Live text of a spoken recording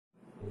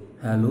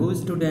Hello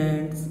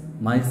students,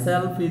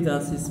 myself is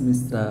Ashish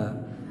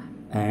Mishra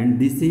and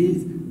this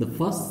is the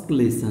first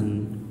lesson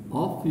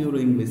of your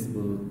English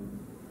book,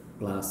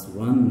 class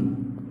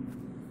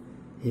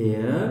 1.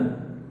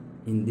 Here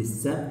in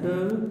this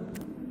chapter,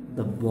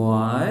 the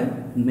boy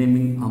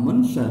named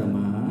Aman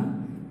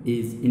Sharma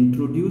is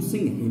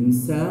introducing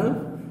himself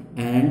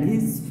and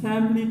his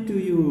family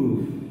to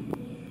you.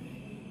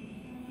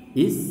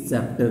 इस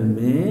chapter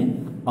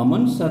में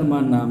अमन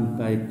शर्मा नाम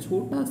का एक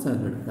छोटा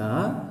सा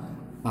लड़का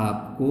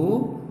आपको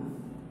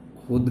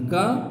खुद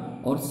का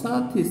और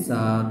साथ ही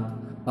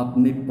साथ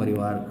अपने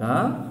परिवार का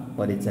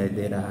परिचय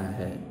दे रहा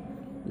है।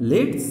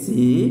 Let's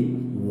see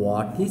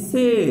what he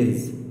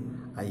says.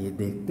 आइए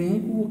देखते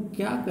हैं कि वो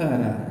क्या कह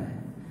रहा है।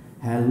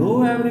 Hello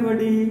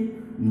everybody,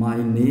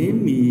 my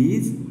name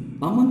is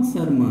अमन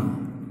शर्मा।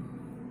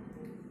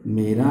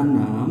 मेरा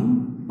नाम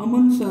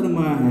अमन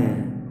शर्मा है।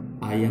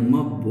 आई एम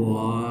अ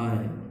बॉय,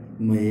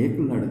 मैं एक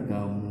लड़का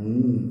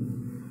हूँ।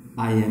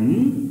 आई एम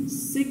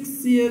 6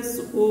 years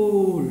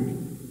old,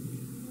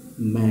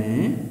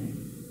 मैं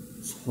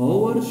 6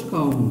 वर्ष का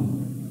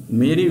हूँ।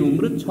 मेरी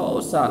उम्र 6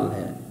 साल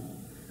है।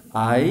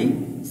 आई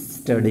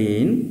स्टडी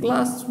इन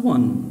क्लास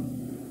 1,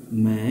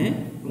 मैं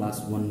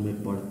क्लास 1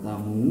 में पढ़ता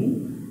हूँ।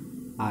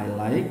 I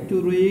like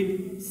to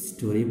read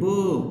story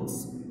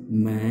books,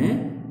 मैं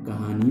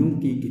कहानियों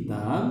की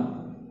किताब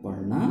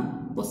पढ़ना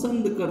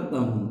पसंद करता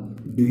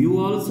हूँ। Do you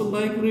also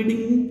like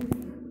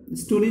reading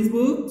stories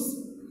books?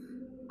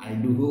 I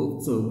do hope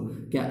so.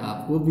 क्या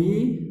आपको भी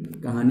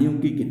कहानियों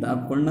की किताब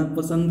पढ़ना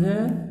पसंद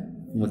है?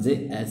 मुझे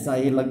ऐसा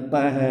ही लगता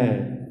है।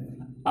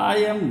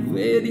 I am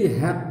very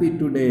happy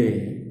today,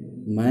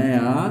 मैं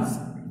आज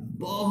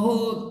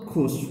बहुत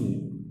खुश हूँ।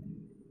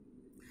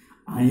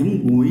 I am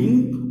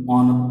going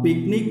on a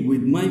picnic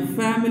with my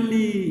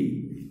family,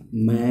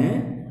 मैं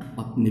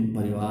अपने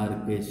परिवार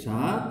के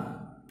साथ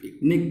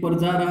पिकनिक पर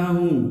जा रहा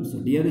हूँ।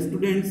 So dear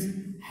students,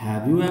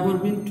 have you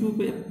ever been to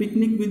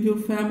picnic with your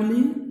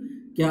family?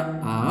 क्या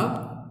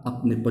आप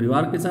अपने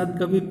परिवार के साथ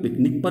कभी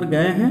पिकनिक पर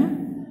गए हैं?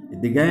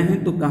 यदि गए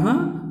हैं तो कहाँ?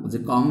 मुझे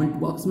कमेंट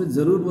बॉक्स में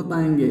जरूर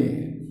बताएंगे।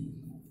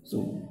 So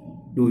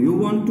do you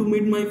want to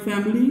meet my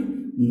family?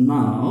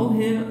 Now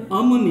here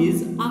Aman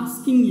is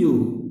asking you,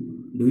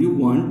 do you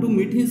want to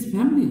meet his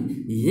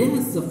family?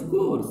 Yes of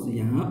course.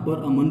 यहाँ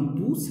पर अमन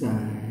पूछ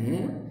रहा है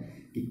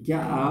कि क्या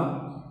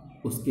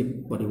आप उसके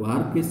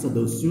परिवार के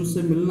सदस्यों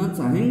से मिलना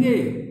चाहेंगे?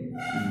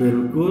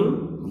 बिल्कुल,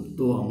 हम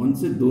तो अमन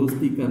से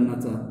दोस्ती करना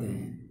चाहते हैं।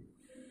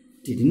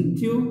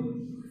 Didn't you?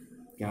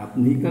 क्या आप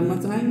नहीं करना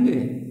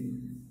चाहेंगे?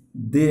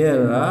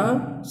 There are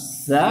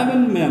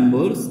 7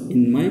 members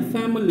in my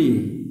family.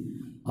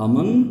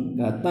 अमन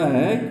कहता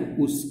है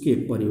कि उसके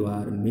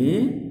परिवार में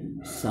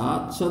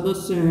 7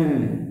 सदस्य हैं।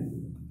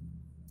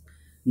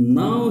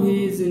 Now he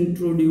is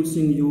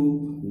introducing you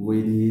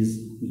with his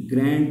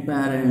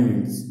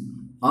grandparents.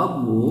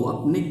 अब वो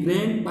अपने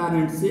ग्रैंड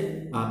पेरेंट्स से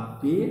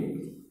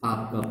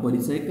आपका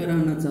परिचय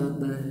कराना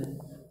चाहता है।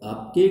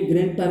 आपके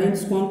ग्रैंड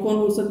पेरेंट्स कौन कौन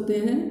हो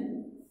सकते हैं?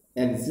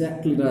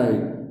 Exactly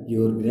right,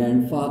 your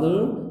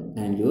grandfather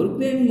and your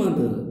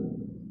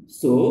grandmother.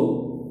 So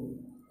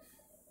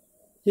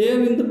here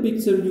in the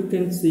picture you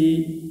can see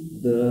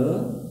the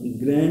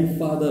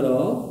grandfather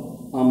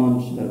of Aman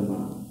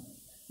Sharma.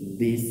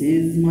 This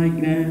is my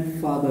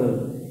grandfather,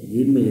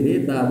 ये मेरे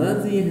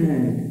दादाजी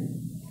हैं।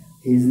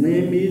 His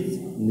name is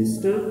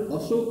mister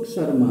Ashok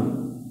Sharma,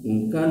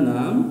 उनका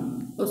नाम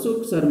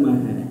अशोक शर्मा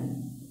है।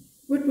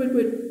 Wait,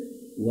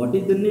 what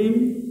is the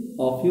name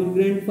of your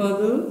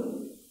grandfather?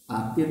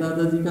 आपके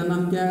दादाजी का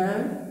नाम क्या है?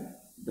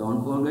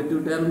 Don't forget to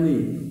tell me,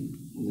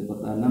 मुझे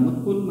बताना मत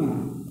भूलना।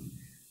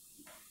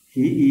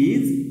 ही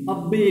इज अ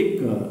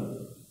बेकर,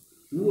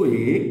 वो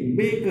एक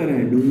बेकर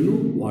है। Do you know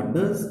what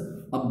does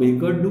a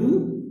baker do?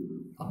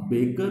 A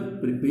baker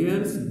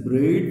prepares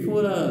bread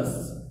for us.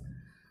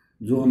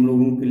 जो हम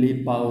लोगों के लिए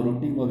पाव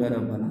रोटी वगैरह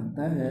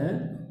बनाता है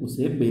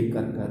उसे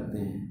बेकर कहते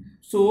हैं।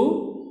 So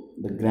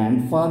the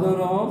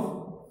grandfather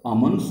of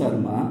Aman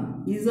Sharma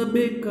is a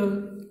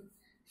baker.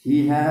 He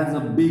has a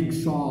big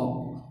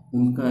shop,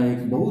 उनका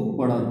एक बहुत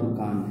बड़ा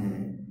दुकान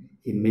है।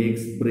 He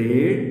makes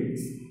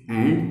breads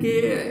and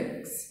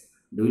cakes.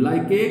 Do you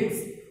like cakes?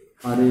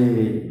 अरे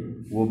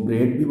वो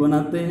ब्रेड भी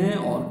बनाते हैं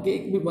और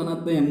केक भी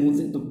बनाते हैं।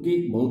 मुझे तो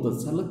केक बहुत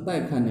अच्छा लगता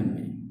है खाने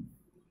में।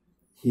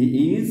 He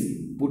is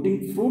putting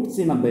fruits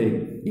in a bag.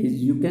 As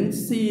you can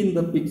see in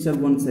the picture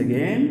once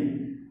again,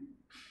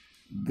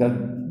 the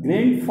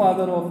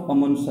grandfather of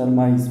Aman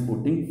Sharma is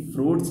putting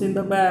fruits in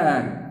the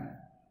bag.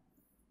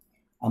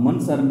 अमन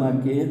शर्मा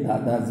के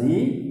दादाजी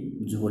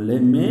झोले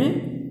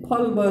में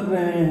फल भर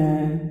रहे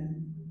हैं।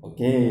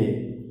 Okay,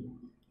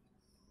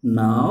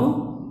 now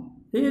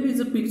here is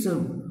a picture.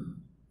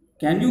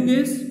 Can you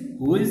guess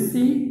who is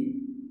she?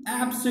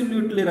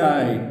 Absolutely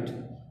right.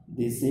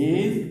 This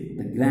is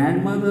the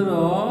grandmother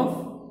of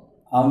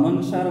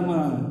अमन शर्मा।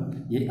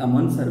 ये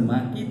अमन शर्मा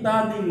की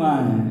दादी माँ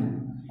है।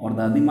 और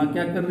दादी माँ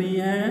क्या कर रही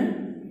हैं?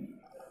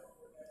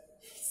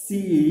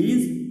 She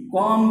is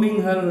combing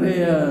her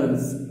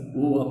hairs.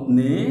 वो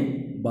अपने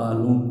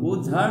बालों को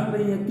झाड़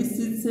रही है। किस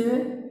चीज से?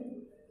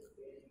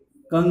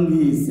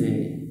 कंघी से।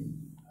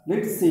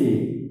 Let's see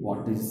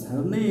what is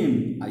her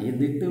name. आइए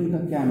देखते हैं उनका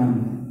क्या नाम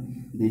है।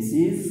 This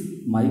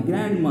is my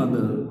grand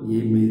mother,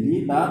 ये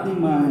मेरी दादी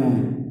माँ है।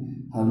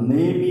 Her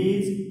name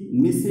is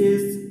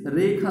Mrs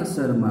Rekha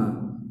Sharma,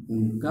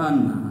 उनका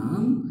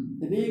नाम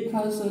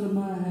रेखा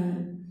शर्मा है।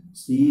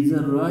 शी इज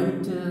अ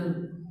राइटर,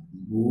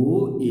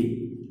 वो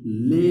एक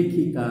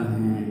लेखिका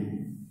हैं।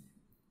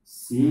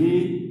 She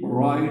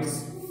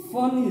writes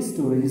funny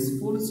stories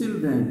for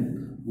children,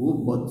 वो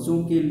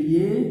बच्चों के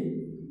लिए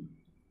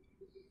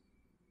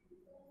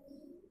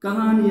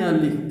कहानियां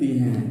लिखती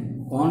हैं।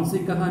 कौन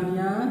सी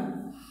कहानियां?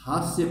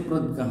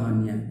 हास्यप्रद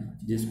कहानियां,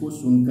 जिसको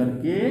सुन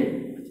करके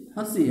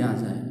हंसी आ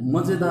जाए,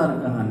 मजेदार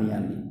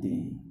कहानियां लिखती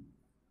हैं।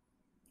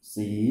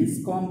 She is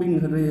combing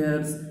her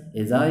hairs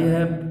as I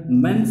have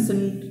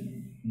mentioned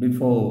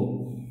before.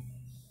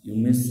 You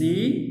may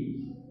see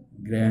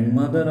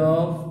grandmother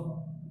of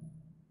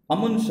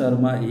Aman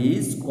Sharma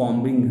is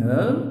combing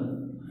her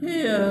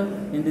hair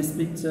in this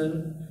picture.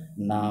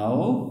 Now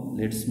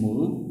let's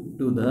move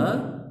to the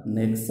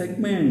next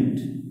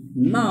segment.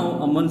 Now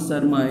Aman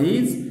Sharma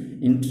is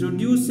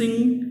introducing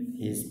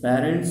his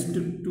parents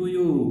to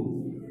you.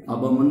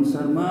 अब अमन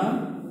शर्मा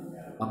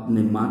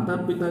अपने माता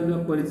पिता का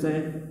परिचय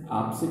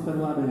आपसे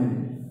करवा रहे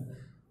हैं।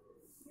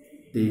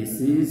 This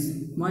is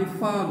my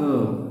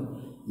father,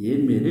 ये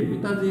मेरे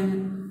पिताजी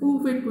हैं। Oh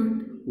wait,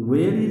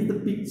 where is the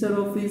picture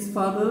of his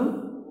father?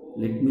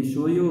 Let me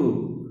show you.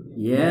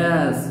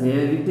 Yes,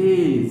 here it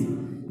is.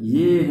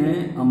 ये हैं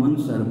अमन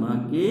शर्मा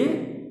के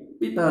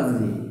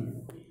पिताजी।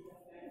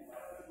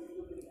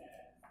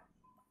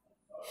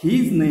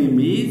 His name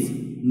is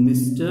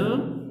Mr.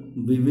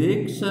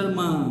 Vivek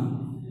Sharma,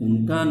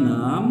 उनका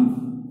नाम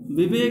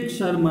विवेक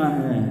शर्मा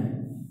है।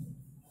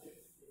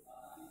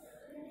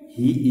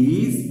 He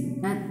is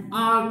an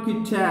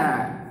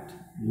architect,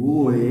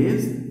 वो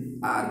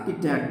एक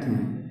आर्किटेक्ट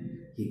हैं।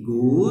 He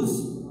goes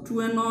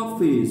to an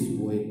office,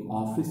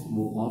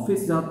 वो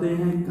ऑफिस जाते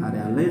हैं,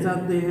 कार्यालय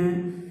जाते हैं।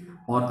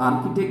 और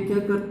आर्किटेक्ट क्या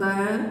करता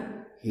है?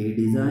 He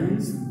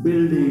designs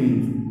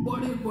buildings,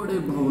 बड़े बड़े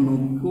भवनों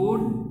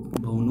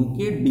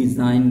के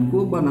डिजाइन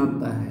को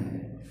बनाता है।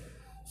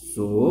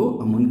 सो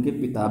अमन के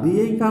पिता भी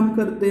यही काम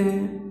करते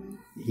हैं।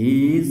 He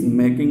is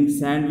making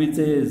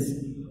sandwiches,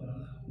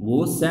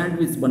 वो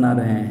सैंडविच बना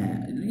रहे हैं।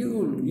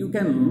 You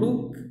can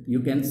look, you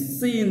can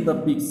see in the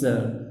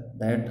picture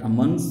that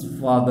Aman's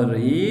father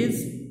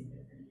is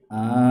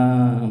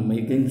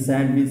making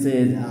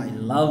sandwiches. I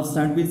love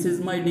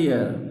sandwiches, my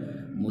dear.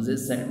 मुझे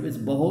सैंडविच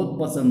बहुत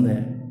पसंद है।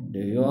 Do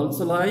you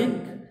also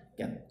like?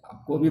 क्या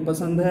आपको भी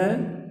पसंद है?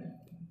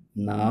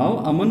 Now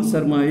Aman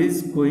Sharma is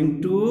going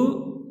to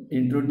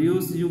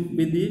introduce you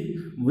with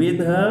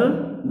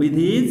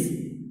his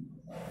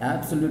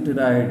absolutely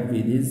right,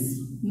 with his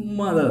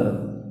mother.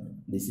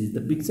 This is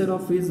the picture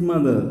of his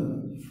mother.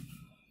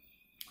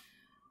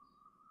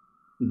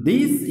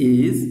 This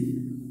is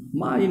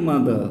my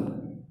mother.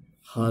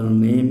 Her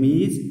name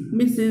is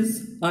Mrs.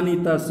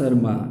 Anita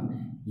Sharma.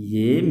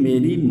 ये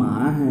मेरी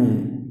माँ है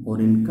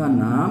और इनका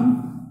नाम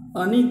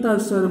अनीता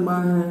शर्मा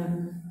है।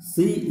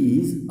 She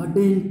is a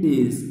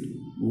dentist.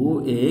 वो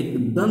एक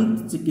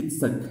दंत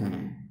चिकित्सक हैं।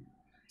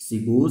 She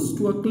goes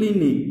to a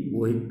clinic.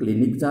 वो एक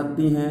क्लिनिक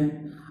जाती हैं।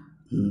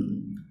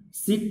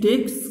 She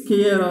takes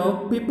care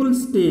of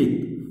people's teeth.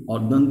 और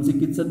दंत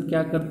चिकित्सक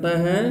क्या करता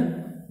है?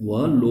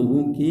 वह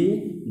लोगों के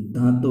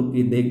दांतों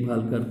की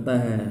देखभाल करता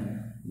है।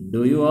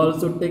 Do you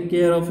also take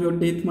care of your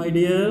teeth, my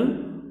dear?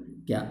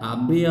 क्या आप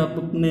भी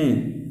अपने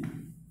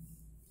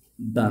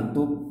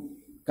दांतों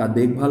का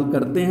देखभाल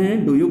करते हैं?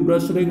 Do you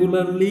brush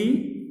regularly?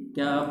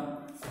 क्या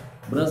आप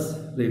ब्रश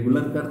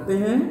रेगुलर करते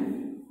हैं?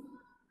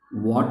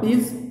 What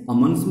is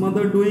Aman's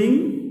mother doing?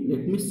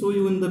 Let me show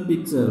you in the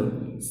picture.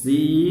 She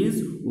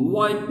is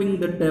wiping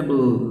the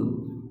table.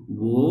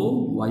 वो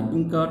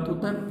वाइपिंग का अर्थ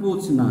होता है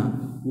पोंछना।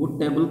 वो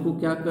टेबल को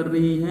क्या कर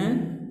रही हैं?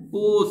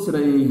 पोंछ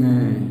रही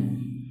हैं।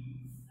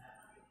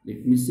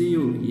 Let me see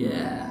you.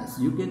 Yes,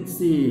 you can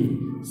see.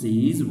 She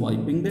is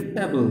wiping the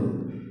table.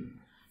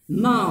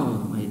 Now,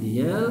 my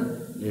dear,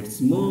 let's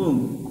move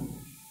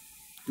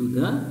to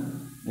the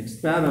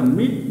next para.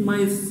 Meet my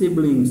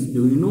siblings.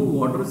 Do you know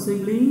what are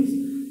siblings?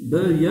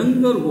 The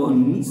younger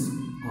ones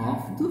of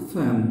the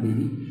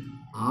family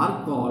are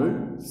called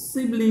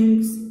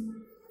siblings.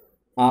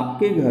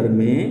 आपके घर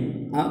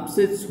में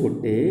आपसे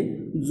छोटे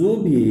जो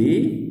भी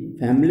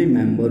family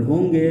member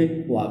होंगे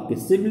वो आपके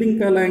सिबलिंग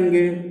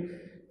कहलाएंगे।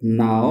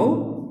 Now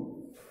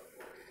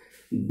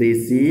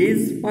this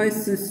is my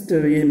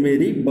sister, ये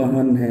मेरी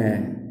बहन है।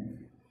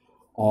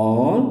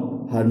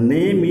 और her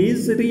name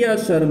is Riya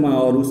Sharma,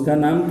 और उसका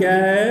नाम क्या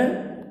है?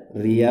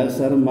 रिया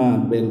शर्मा।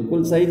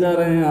 बिल्कुल सही जा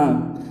रहे हैं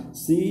आप।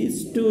 शी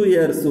इज 2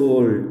 years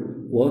old,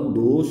 वो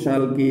 2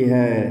 साल की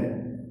है।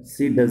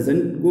 She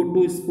doesn't go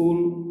to school,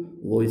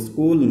 वो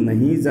स्कूल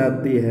नहीं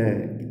जाती है।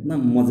 कितना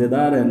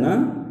मजेदार है ना।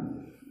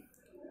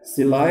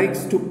 She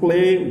likes to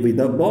play with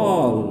a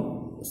ball,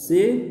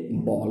 उसे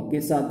बॉल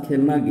के साथ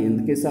खेलना,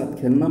 गेंद के साथ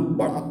खेलना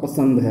बड़ा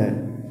पसंद है।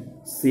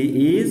 She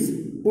is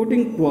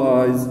putting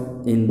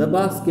toys in the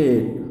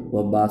basket,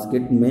 वह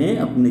बास्केट में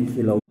अपने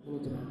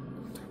खिलौने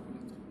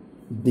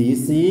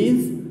दिस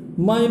इज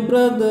माई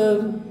ब्रदर,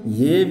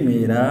 ये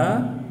मेरा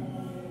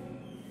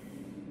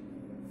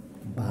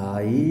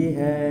भाई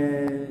है।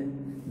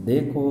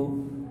 देखो,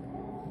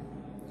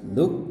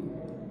 look,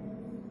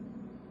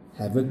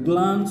 have a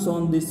glance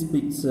on this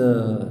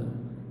picture.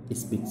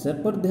 इस पिक्चर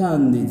पर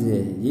ध्यान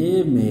दीजिए,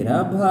 ये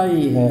मेरा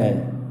भाई है।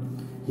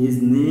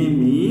 हिज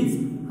नेम इज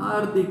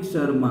हार्दिक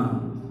शर्मा,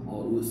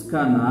 और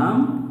उसका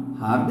नाम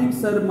हार्दिक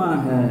शर्मा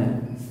है।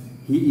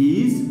 ही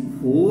इज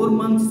 4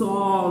 months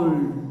old,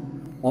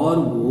 और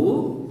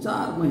वो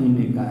 4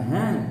 महीने का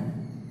है।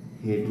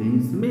 He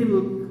drinks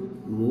milk,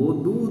 वो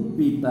दूध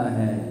पीता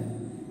है।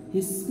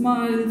 He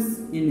smiles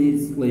in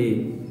his sleep,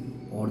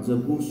 और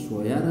जब वो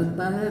सोया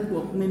रहता है तो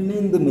अपनी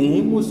नींद में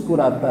ही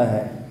मुस्कुराता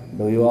है।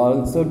 Do you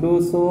also do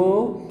so?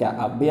 क्या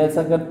आप भी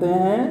ऐसा करते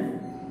हैं?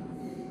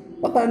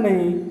 पता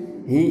नहीं।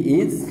 He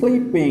is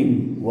sleeping,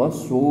 वह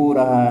सो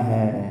रहा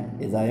है।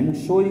 As I am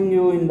showing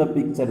you in the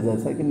picture,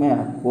 जैसा कि मैं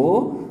आपको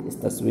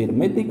इस तस्वीर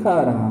में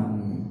दिखा रहा हूँ।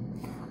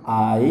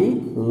 I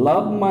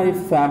love my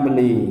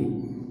family,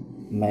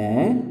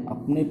 मैं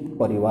अपने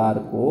परिवार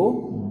को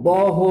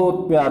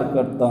बहुत प्यार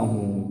करता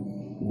हूँ।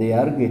 They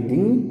are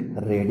getting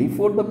ready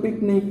for the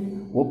picnic,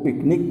 वो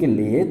पिकनिक के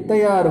लिए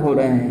तैयार हो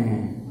रहे हैं।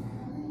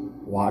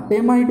 What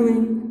am I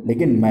doing?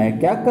 लेकिन मैं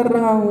क्या कर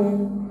रहा हूँ?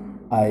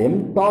 I am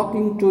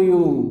talking to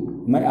you,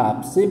 मैं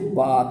आपसे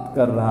बात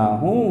कर रहा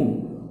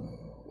हूँ।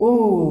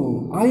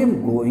 Oh, I am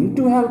going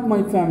to help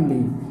my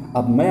family,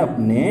 अब मैं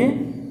अपने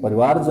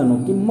परिवारजनों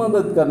की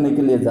मदद करने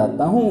के लिए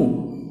जाता हूँ,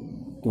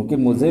 क्योंकि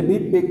मुझे भी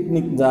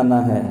पिकनिक जाना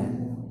है।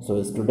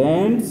 So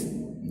students,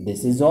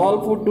 this is all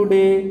for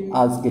today.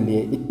 आज के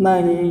लिए इतना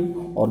ही,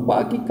 और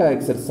बाकी का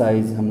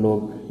एक्सरसाइज हम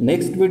लोग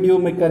नेक्स्ट वीडियो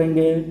में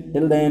करेंगे।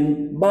 Till then,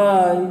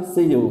 bye,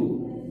 C you.